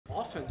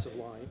offensive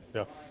line,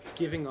 Yeah.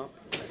 giving up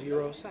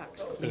 0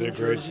 sacks. They Clean did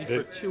great. jersey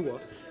for Tua.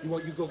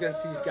 You go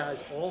against these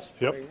guys all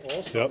spring,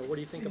 all summer. What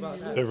do you think about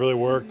that? They've really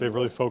worked. They've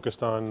really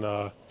focused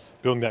on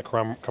building that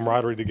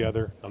camaraderie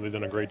together. They've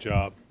done a great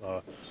job.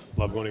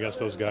 Love going against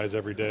those guys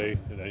every day.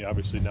 And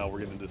obviously now we're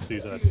getting into the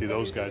season. I see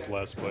those guys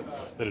less,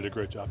 but they did a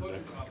great job today.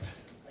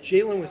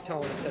 Jalen was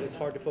telling us that it's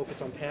hard to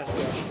focus on pass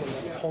rush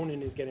when the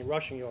opponent is getting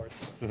rushing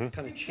yards. It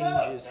kind of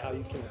changes how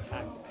you can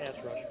attack the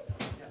pass rush.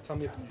 Tell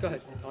me, go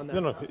ahead on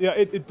that. No, yeah,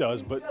 it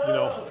does. But,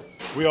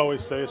 we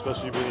always say,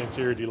 especially being an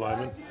interior D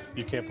lineman,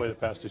 you can't play the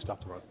pass to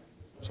stop the run.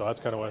 So that's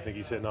kind of what I think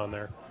he's hitting on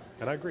there.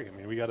 And I agree. I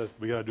mean, we got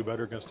to do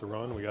better against the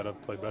run. We got to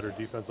play better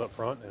defense up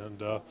front.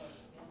 And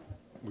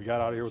we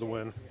got out of here with a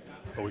win,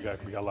 but we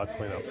got a lot to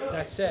clean up.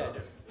 That said,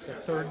 the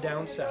third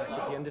down sack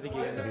at the end of the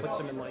game that puts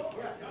him in like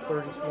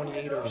 3rd and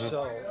 28 or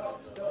so.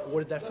 What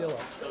did that feel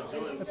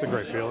like? That's a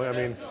great feeling. I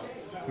mean,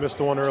 missed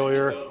the one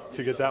earlier.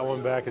 To get that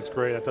one back, it's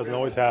great. That doesn't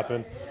always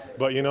happen.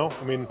 But,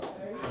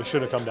 it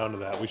shouldn't have come down to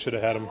that. We should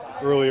have had him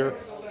earlier.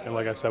 And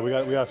like I said, we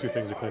got a few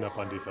things to clean up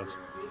on defense.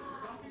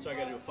 So I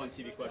got to do a fun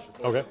TV question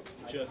for you. Okay.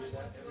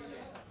 Just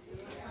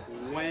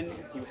when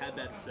you had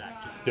that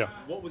sack,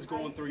 what was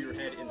going through your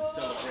head in the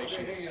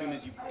celebration as soon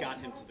as you got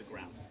him to the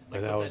ground?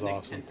 Like, that was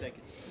next awesome. 10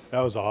 seconds?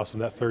 That was awesome.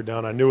 That third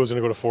down, I knew it was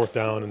going to go to 4th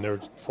down, and they were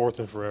 4th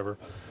and forever,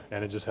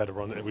 and it just had to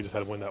run. We just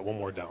had to win that one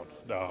more down.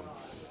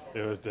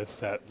 It's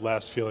that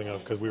last feeling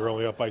of, because we were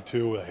only up by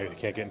 2. Hey, they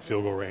can't get in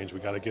field goal range. We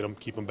got to get them,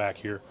 keep them back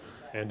here,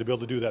 and to be able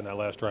to do that in that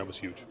last drive was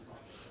huge.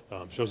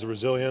 Shows the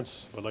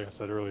resilience, but like I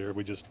said earlier,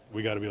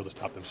 we got to be able to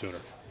stop them sooner.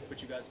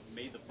 But you guys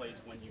made the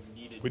plays when you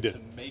needed to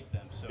make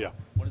them. So yeah.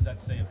 What does that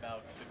say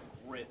about the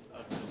grit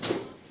of this?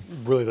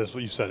 Really, that's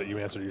what you said. You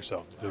answered it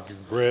yourself. The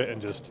grit and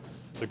just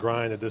the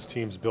grind that this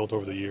team's built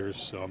over the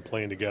years.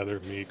 Playing together,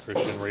 me,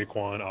 Christian,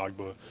 Raekwon,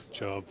 Agba,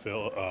 Chubb,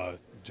 Phil,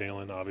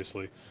 Jalen,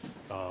 obviously.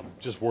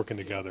 Just working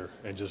together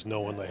and just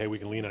knowing that, hey, we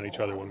can lean on each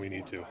other when we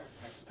need to.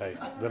 Hey,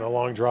 then a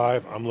long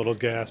drive, I'm a little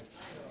gassed.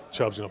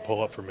 Chubb's going to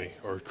pull up for me,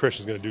 or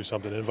Christian's going to do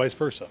something, and vice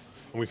versa.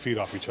 And we feed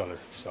off each other.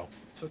 So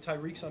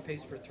Tyreek's on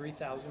pace for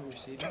 3,000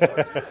 receiving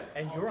yards,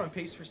 and you're on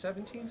pace for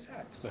 17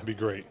 sacks. That'd be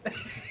great.